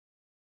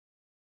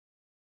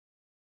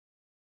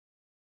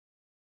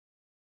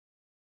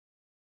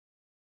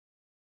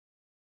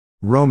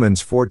Romans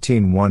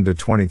 14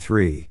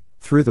 1-23,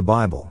 through the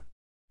Bible.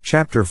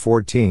 Chapter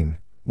 14,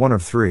 1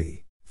 of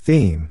 3.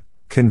 Theme: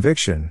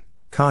 Conviction,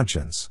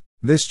 Conscience.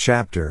 This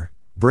chapter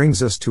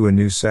brings us to a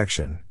new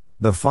section,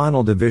 the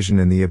final division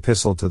in the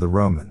Epistle to the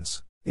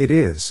Romans. It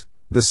is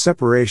the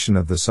separation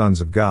of the sons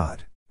of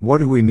God. What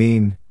do we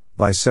mean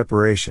by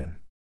separation?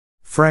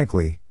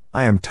 Frankly,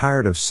 I am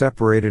tired of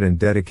separated and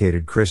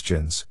dedicated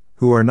Christians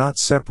who are not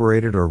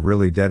separated or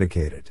really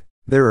dedicated.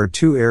 There are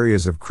two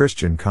areas of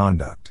Christian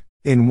conduct.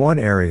 In one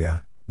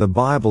area, the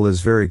Bible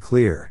is very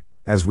clear,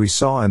 as we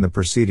saw in the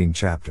preceding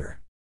chapter.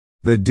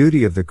 The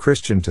duty of the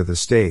Christian to the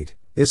state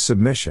is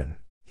submission.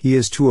 He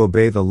is to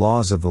obey the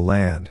laws of the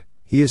land,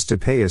 he is to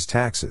pay his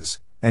taxes,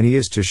 and he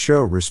is to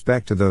show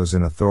respect to those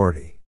in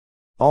authority.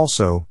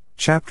 Also,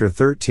 chapter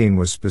 13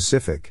 was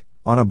specific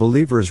on a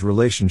believer's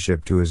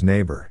relationship to his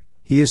neighbor.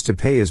 He is to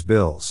pay his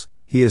bills,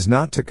 he is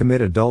not to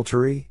commit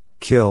adultery,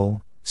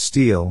 kill,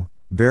 steal,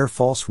 bear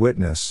false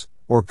witness,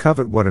 or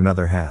covet what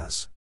another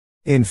has.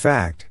 In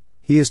fact,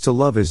 he is to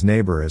love his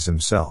neighbor as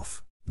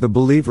himself. The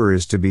believer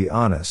is to be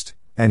honest,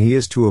 and he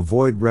is to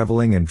avoid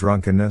reveling in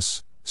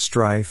drunkenness,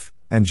 strife,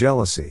 and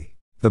jealousy.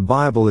 The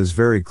Bible is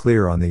very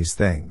clear on these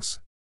things.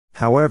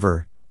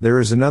 However, there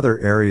is another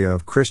area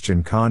of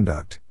Christian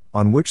conduct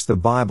on which the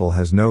Bible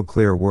has no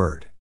clear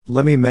word.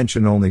 Let me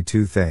mention only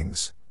two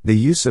things: the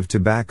use of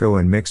tobacco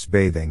and mixed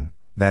bathing,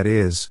 that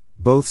is,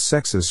 both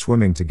sexes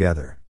swimming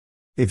together.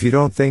 If you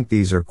don't think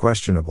these are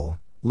questionable,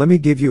 let me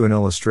give you an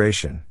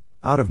illustration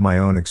out of my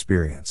own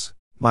experience.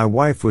 My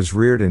wife was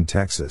reared in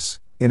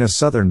Texas, in a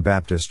Southern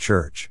Baptist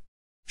church.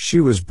 She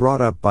was brought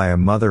up by a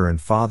mother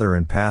and father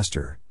and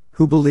pastor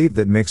who believed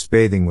that mixed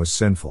bathing was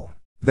sinful.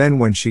 Then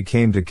when she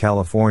came to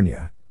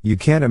California, you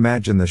can't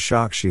imagine the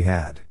shock she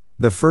had.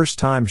 The first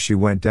time she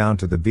went down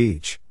to the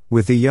beach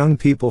with the young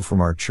people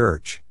from our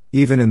church,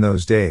 even in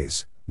those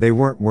days, they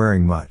weren't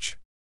wearing much.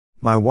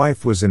 My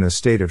wife was in a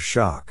state of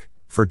shock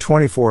for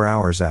 24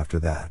 hours after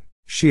that.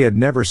 She had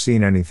never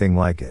seen anything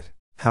like it.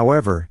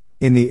 However,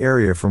 in the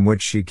area from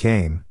which she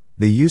came,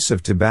 the use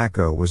of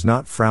tobacco was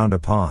not frowned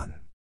upon.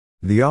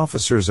 The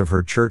officers of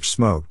her church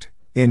smoked.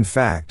 In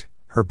fact,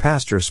 her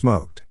pastor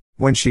smoked.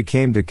 When she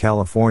came to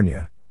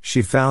California,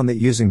 she found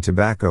that using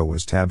tobacco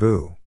was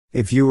taboo.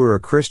 If you were a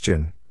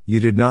Christian,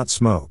 you did not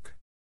smoke.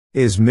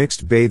 Is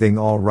mixed bathing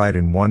all right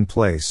in one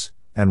place,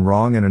 and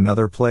wrong in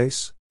another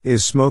place?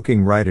 Is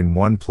smoking right in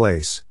one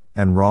place,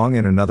 and wrong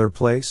in another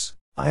place?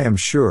 I am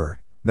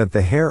sure that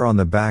the hair on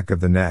the back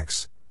of the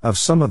necks of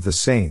some of the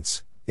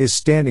saints is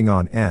standing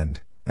on end,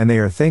 and they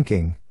are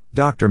thinking,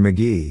 Dr.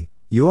 McGee,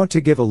 you ought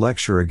to give a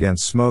lecture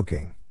against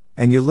smoking,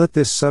 and you let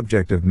this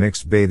subject of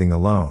mixed bathing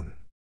alone.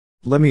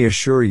 Let me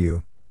assure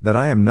you that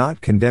I am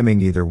not condemning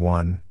either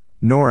one,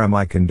 nor am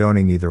I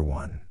condoning either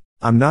one.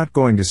 I'm not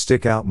going to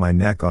stick out my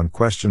neck on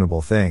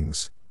questionable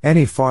things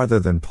any farther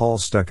than Paul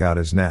stuck out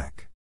his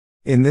neck.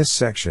 In this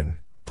section,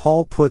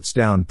 Paul puts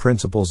down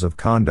principles of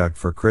conduct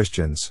for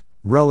Christians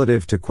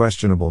relative to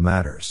questionable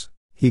matters.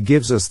 He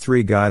gives us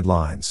three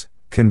guidelines: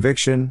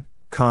 conviction,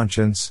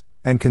 conscience,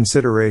 and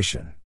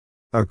consideration.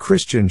 A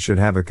Christian should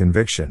have a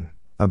conviction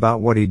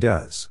about what he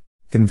does.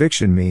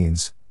 Conviction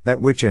means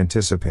that which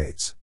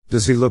anticipates.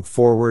 Does he look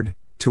forward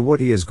to what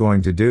he is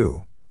going to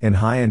do in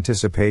high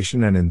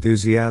anticipation and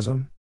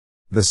enthusiasm?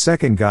 The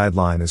second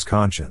guideline is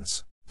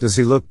conscience. Does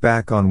he look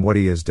back on what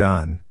he has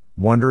done,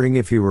 wondering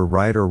if he were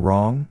right or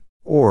wrong?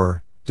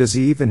 Or does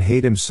he even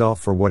hate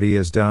himself for what he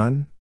has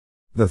done?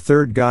 The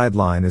third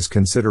guideline is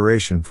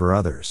consideration for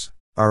others.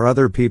 Are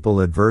other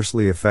people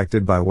adversely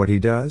affected by what he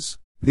does?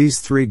 These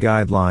three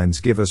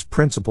guidelines give us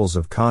principles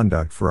of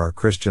conduct for our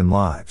Christian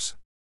lives.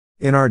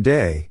 In our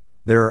day,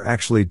 there are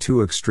actually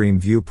two extreme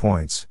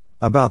viewpoints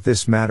about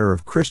this matter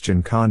of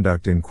Christian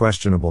conduct in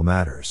questionable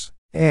matters,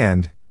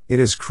 and it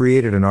has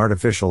created an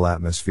artificial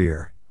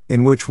atmosphere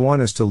in which one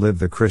is to live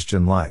the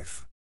Christian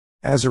life.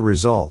 As a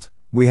result,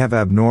 we have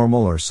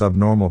abnormal or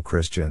subnormal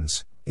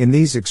Christians in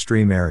these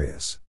extreme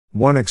areas.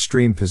 One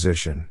extreme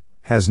position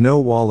has no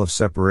wall of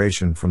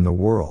separation from the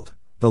world.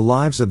 The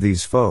lives of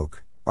these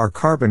folk are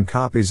carbon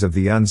copies of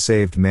the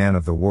unsaved man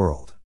of the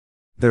world.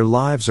 Their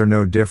lives are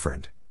no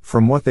different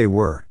from what they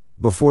were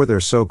before their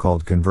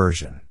so-called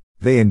conversion.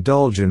 They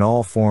indulge in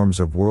all forms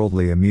of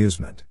worldly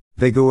amusement.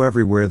 They go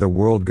everywhere the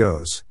world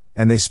goes,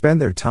 and they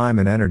spend their time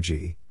and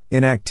energy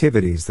in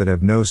activities that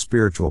have no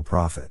spiritual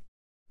profit.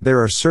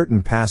 There are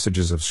certain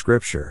passages of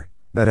Scripture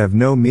that have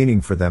no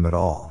meaning for them at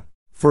all.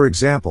 For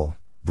example,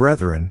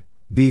 "Brethren,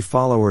 be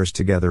followers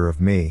together of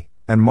me,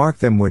 and mark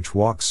them which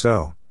walk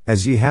so,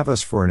 as ye have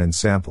us for an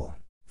ensample.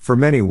 For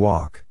many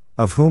walk,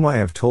 of whom I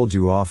have told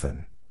you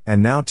often,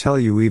 and now tell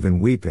you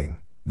even weeping,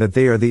 that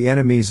they are the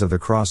enemies of the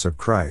cross of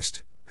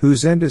Christ,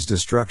 whose end is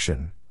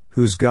destruction,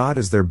 whose God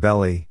is their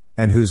belly,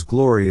 and whose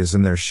glory is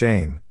in their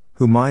shame,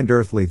 who mind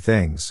earthly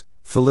things."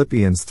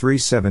 Philippians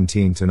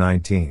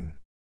 3:17-19.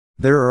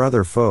 There are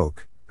other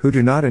folk who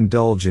do not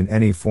indulge in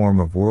any form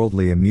of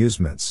worldly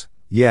amusements,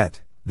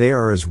 yet they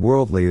are as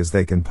worldly as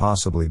they can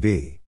possibly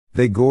be.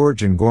 They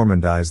gorge and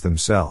gourmandize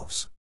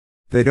themselves.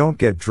 They don't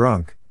get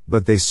drunk,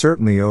 but they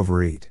certainly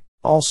overeat.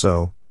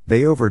 Also,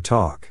 They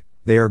overtalk,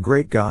 they are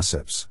great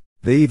gossips,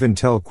 they even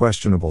tell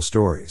questionable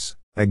stories.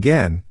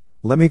 Again,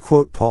 let me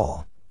quote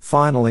Paul,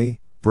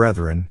 "Finally,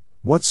 brethren,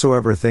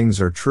 whatsoever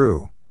things are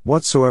true,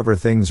 whatsoever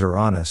things are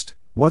honest,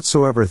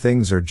 whatsoever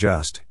things are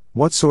just,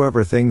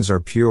 whatsoever things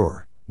are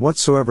pure,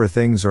 whatsoever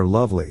things are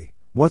lovely,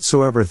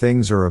 whatsoever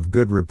things are of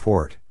good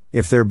report,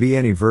 if there be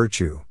any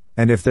virtue,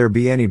 and if there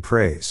be any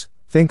praise,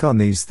 think on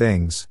these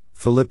things."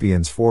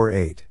 Philippians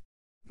 4:8.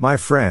 My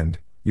friend,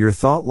 your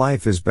thought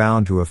life is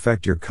bound to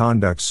affect your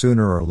conduct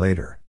sooner or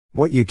later.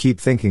 What you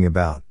keep thinking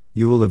about,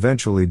 you will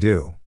eventually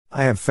do.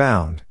 I have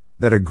found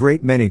that a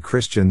great many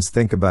Christians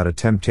think about a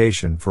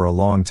temptation for a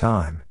long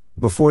time,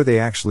 before they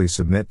actually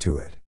submit to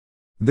it.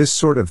 This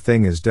sort of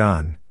thing is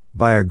done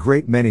by a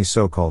great many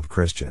so-called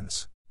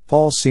Christians.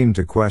 Paul seemed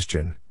to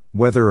question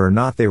whether or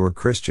not they were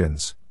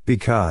Christians,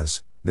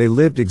 because they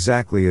lived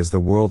exactly as the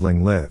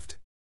worldling lived.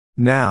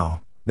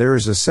 Now, there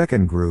is a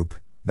second group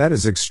that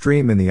is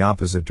extreme in the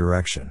opposite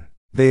direction.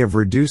 They have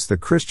reduced the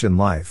Christian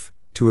life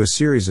to a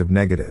series of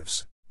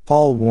negatives.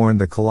 Paul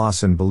warned the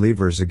Colossian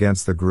believers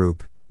against the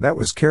group that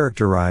was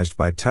characterized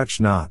by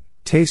touch not,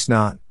 taste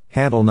not,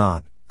 handle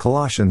not,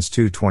 Colossians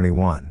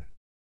 2:21.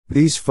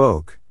 These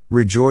folk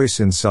rejoice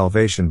in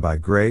salvation by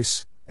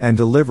grace and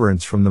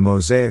deliverance from the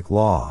Mosaic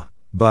law,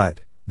 but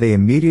they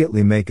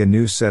immediately make a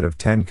new set of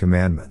 10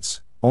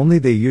 commandments, only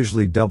they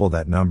usually double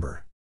that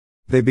number.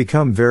 They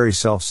become very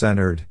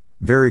self-centered,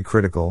 very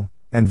critical,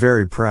 and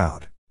very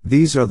proud.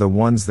 These are the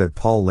ones that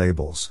Paul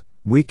labels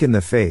weak in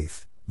the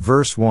faith,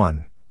 verse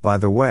 1, by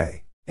the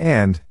way,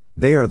 and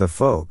they are the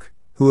folk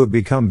who have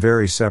become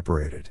very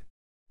separated.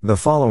 The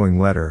following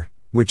letter,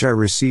 which I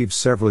received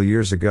several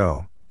years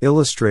ago,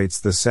 illustrates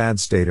the sad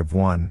state of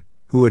one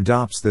who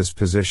adopts this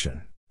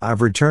position.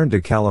 I've returned to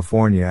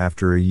California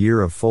after a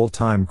year of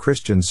full-time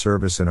Christian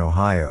service in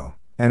Ohio,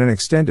 and an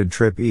extended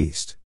trip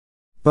east.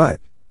 But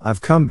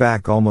I've come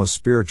back almost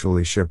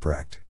spiritually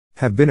shipwrecked.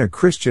 Have been a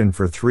Christian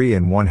for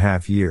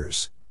 3.5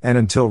 years, and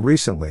until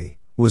recently,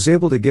 was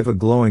able to give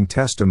a glowing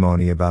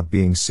testimony about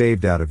being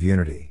saved out of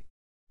unity.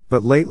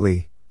 But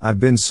lately,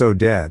 I've been so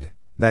dead,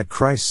 that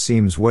Christ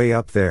seems way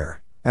up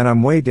there, and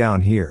I'm way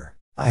down here.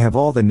 I have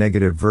all the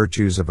negative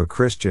virtues of a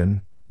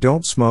Christian: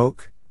 don't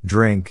smoke,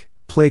 drink,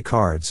 play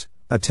cards,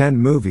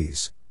 attend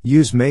movies,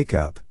 use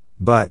makeup,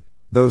 but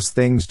those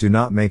things do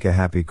not make a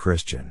happy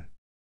Christian.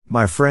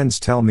 My friends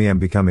tell me I'm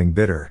becoming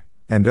bitter,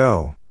 and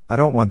oh, I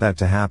don't want that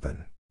to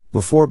happen.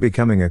 Before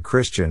becoming a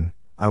Christian,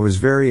 I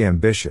was very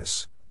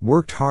ambitious,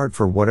 worked hard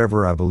for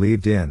whatever I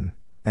believed in,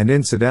 and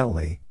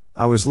incidentally,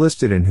 I was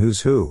listed in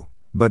Who's Who,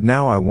 but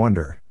now I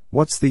wonder,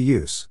 what's the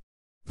use?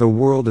 The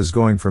world is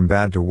going from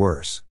bad to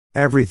worse,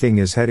 everything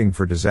is heading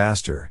for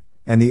disaster,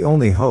 and the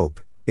only hope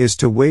is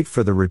to wait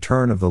for the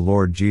return of the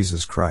Lord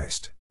Jesus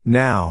Christ.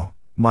 Now,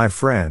 my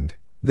friend,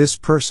 this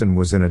person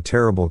was in a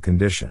terrible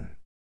condition.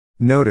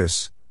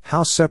 Notice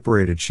how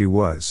separated she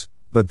was,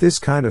 but this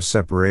kind of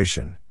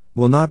separation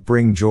will not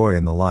bring joy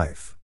in the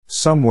life.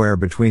 Somewhere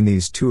between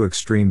these two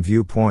extreme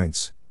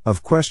viewpoints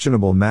of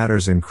questionable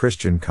matters in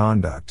Christian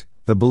conduct,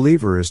 the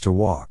believer is to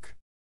walk.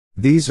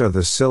 These are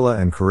the Scylla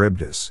and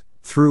Charybdis,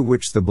 through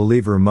which the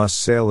believer must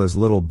sail his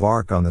little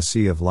bark on the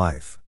sea of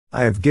life.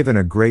 I have given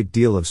a great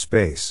deal of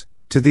space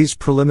to these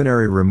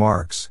preliminary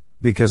remarks,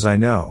 because I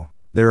know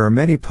there are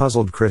many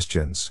puzzled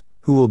Christians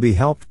who will be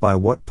helped by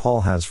what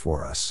Paul has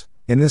for us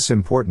in this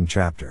important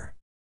chapter.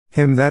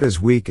 Him that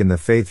is weak in the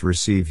faith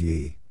receive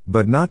ye,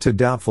 but not to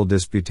doubtful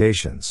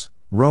disputations.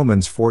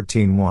 Romans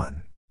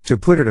 14:1. To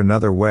put it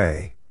another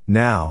way,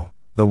 now,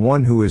 the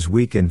one who is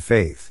weak in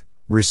faith,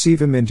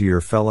 receive him into your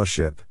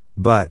fellowship,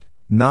 but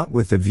not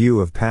with the view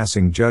of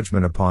passing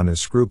judgment upon his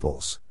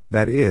scruples,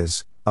 that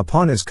is,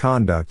 upon his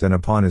conduct and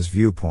upon his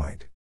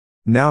viewpoint.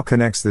 Now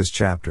connects this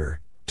chapter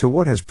to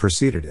what has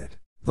preceded it.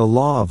 The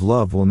law of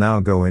love will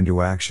now go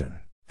into action.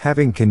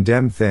 Having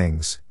condemned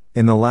things,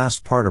 in the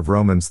last part of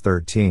Romans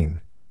 13,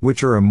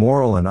 which are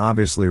immoral and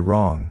obviously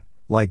wrong,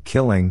 like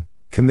killing,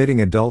 committing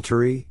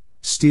adultery,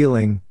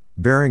 stealing,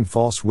 bearing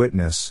false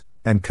witness,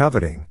 and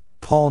coveting,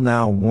 Paul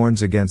now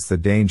warns against the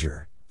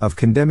danger of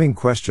condemning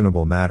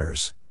questionable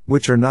matters,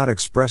 which are not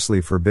expressly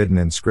forbidden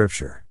in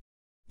Scripture.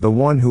 The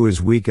one who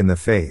is weak in the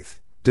faith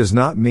does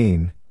not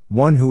mean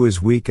one who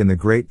is weak in the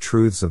great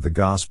truths of the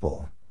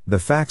gospel, the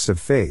facts of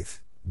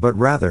faith, but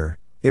rather,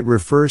 it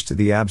refers to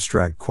the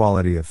abstract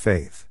quality of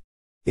faith.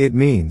 It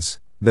means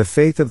the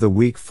faith of the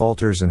weak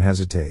falters and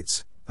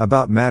hesitates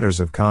about matters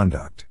of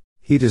conduct.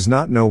 He does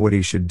not know what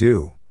he should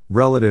do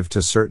relative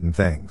to certain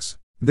things.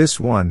 This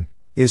one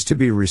is to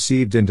be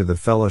received into the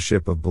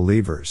fellowship of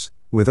believers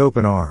with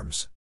open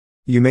arms.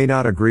 You may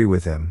not agree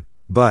with him,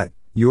 but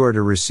you are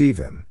to receive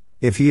him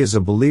if he is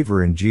a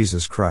believer in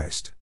Jesus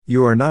Christ.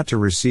 You are not to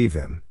receive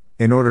him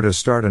in order to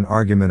start an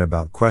argument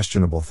about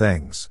questionable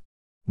things.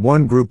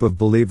 One group of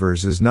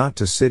believers is not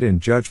to sit in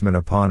judgment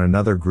upon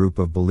another group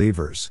of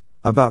believers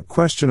about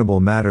questionable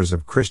matters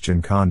of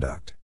Christian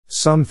conduct.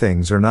 Some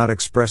things are not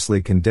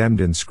expressly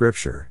condemned in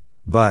Scripture,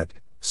 but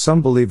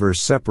some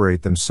believers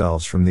separate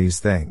themselves from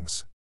these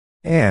things.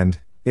 And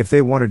if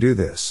they want to do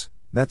this,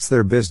 that's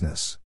their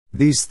business.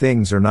 These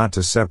things are not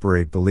to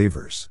separate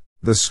believers.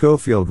 The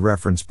Scofield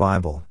Reference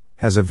Bible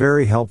has a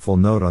very helpful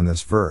note on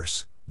this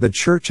verse. The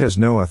church has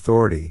no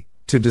authority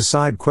to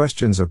decide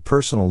questions of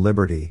personal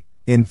liberty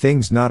in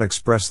things not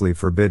expressly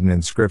forbidden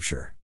in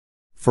Scripture.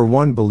 For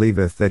one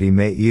believeth that he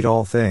may eat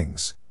all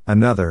things,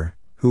 another,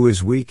 who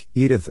is weak,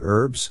 eateth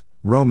herbs.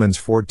 Romans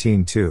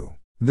 14:2.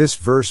 This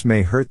verse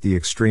may hurt the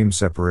extreme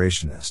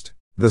separationist.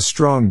 The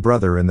strong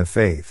brother in the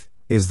faith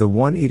is the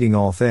one eating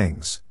all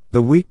things,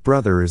 the weak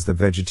brother is the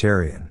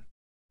vegetarian.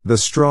 The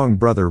strong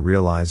brother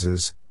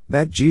realizes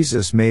that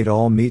Jesus made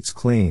all meats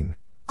clean,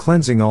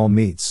 cleansing all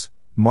meats.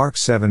 Mark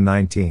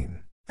 7:19.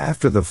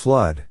 After the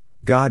flood,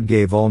 God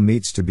gave all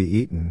meats to be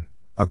eaten.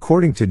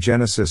 According to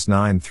Genesis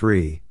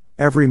 9:3,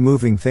 every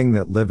moving thing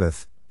that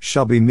liveth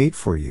shall be meat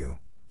for you.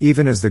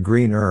 Even as the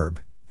green herb,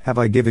 have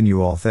I given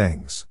you all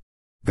things.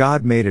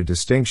 God made a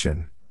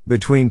distinction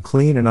between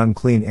clean and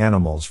unclean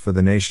animals for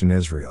the nation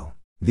Israel.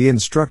 The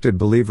instructed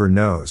believer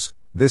knows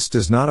this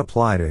does not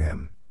apply to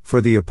him,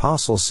 for the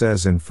apostle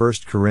says in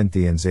 1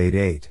 Corinthians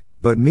 8:8,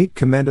 "But meat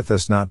commendeth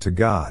us not to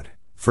God,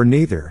 for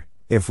neither,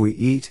 if we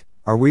eat,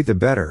 are we the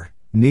better,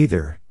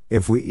 neither,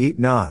 if we eat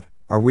not,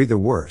 are we the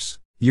worse."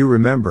 You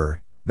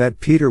remember that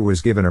Peter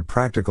was given a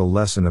practical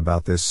lesson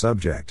about this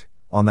subject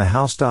on the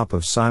housetop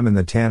of Simon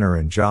the tanner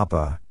in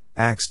Joppa,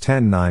 Acts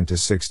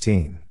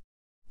 10:9-16.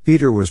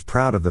 Peter was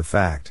proud of the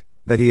fact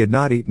that he had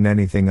not eaten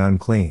anything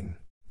unclean.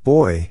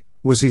 Boy,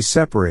 was he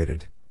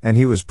separated, and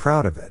he was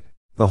proud of it.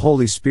 The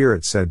Holy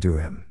Spirit said to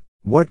him,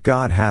 "What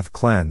God hath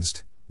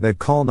cleansed, that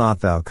call not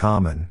thou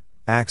common."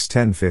 Acts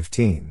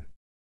 10:15.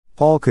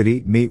 Paul could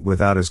eat meat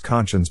without his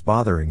conscience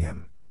bothering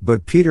him,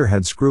 but Peter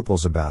had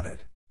scruples about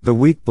it. The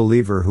weak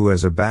believer who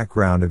has a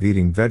background of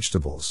eating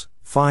vegetables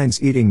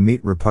finds eating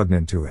meat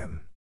repugnant to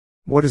him.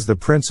 What is the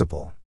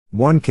principle?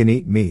 One can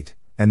eat meat,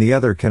 and the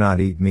other cannot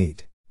eat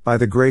meat. By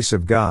the grace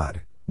of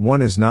God,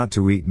 one is not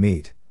to eat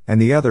meat,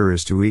 and the other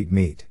is to eat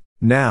meat.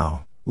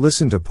 Now,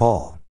 listen to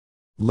Paul.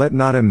 "Let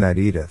not him that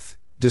eateth,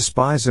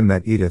 despise him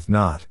that eateth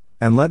not,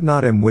 and let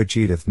not him which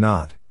eateth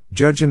not,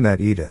 judge him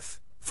that eateth,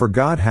 for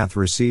God hath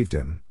received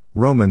him."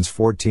 Romans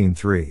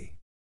 14:3.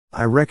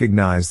 I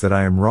recognize that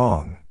I am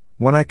wrong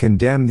when I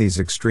condemn these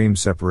extreme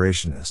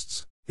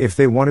separationists. If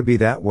they want to be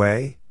that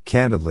way,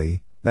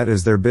 candidly, that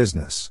is their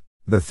business.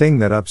 The thing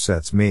that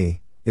upsets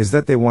me is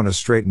that they want to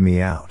straighten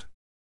me out.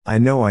 I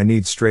know I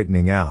need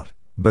straightening out,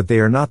 but they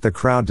are not the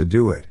crowd to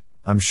do it,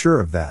 I'm sure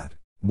of that.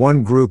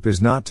 One group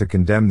is not to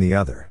condemn the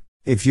other.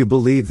 If you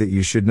believe that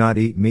you should not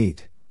eat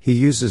meat, he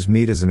uses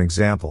meat as an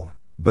example,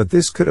 but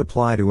this could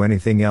apply to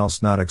anything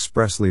else not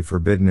expressly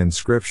forbidden in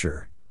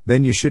Scripture,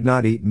 then you should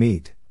not eat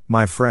meat,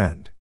 my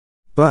friend.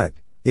 But,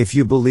 if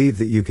you believe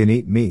that you can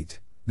eat meat,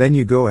 then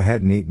you go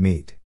ahead and eat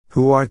meat.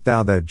 Who art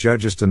thou that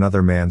judgest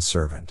another man's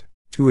servant?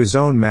 To his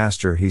own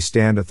master he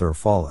standeth or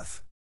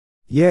falleth.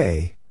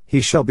 Yea,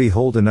 he shall be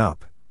holden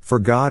up, for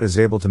God is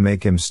able to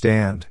make him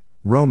stand.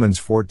 Romans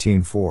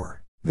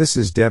 14:4. This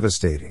is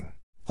devastating.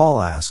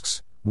 Paul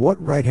asks,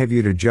 what right have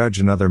you to judge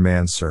another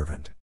man's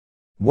servant?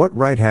 What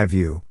right have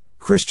you,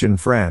 Christian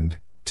friend,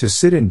 to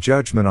sit in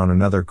judgment on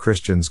another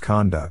Christian's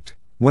conduct,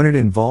 when it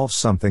involves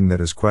something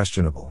that is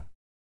questionable?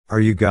 Are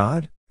you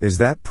God? Is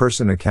that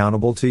person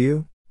accountable to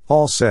you?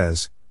 Paul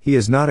says, he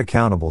is not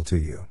accountable to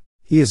you.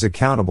 He is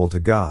accountable to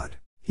God.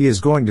 He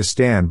is going to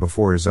stand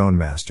before his own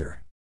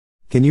master.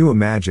 Can you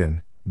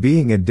imagine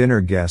being a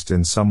dinner guest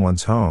in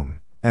someone's home,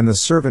 and the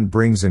servant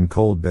brings in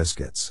cold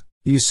biscuits?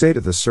 You say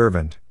to the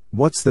servant,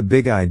 "What's the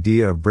big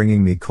idea of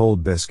bringing me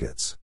cold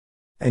biscuits?"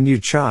 And you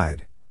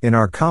chide, in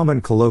our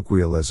common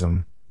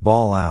colloquialism,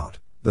 bawl out,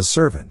 the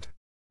servant.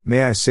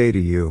 May I say to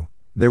you,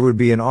 there would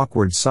be an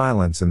awkward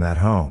silence in that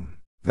home.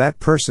 That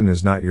person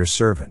is not your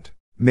servant.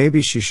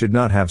 Maybe she should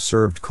not have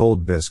served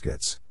cold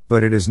biscuits,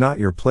 but it is not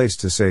your place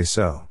to say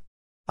so.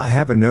 I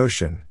have a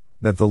notion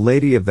that the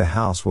lady of the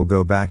house will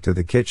go back to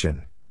the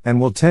kitchen, and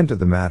will tend to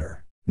the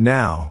matter.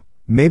 Now,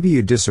 maybe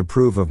you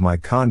disapprove of my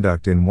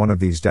conduct in one of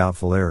these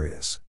doubtful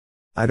areas.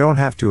 I don't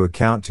have to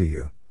account to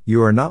you.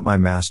 You are not my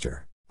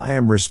master. I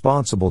am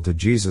responsible to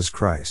Jesus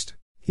Christ.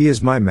 He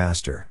is my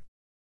master.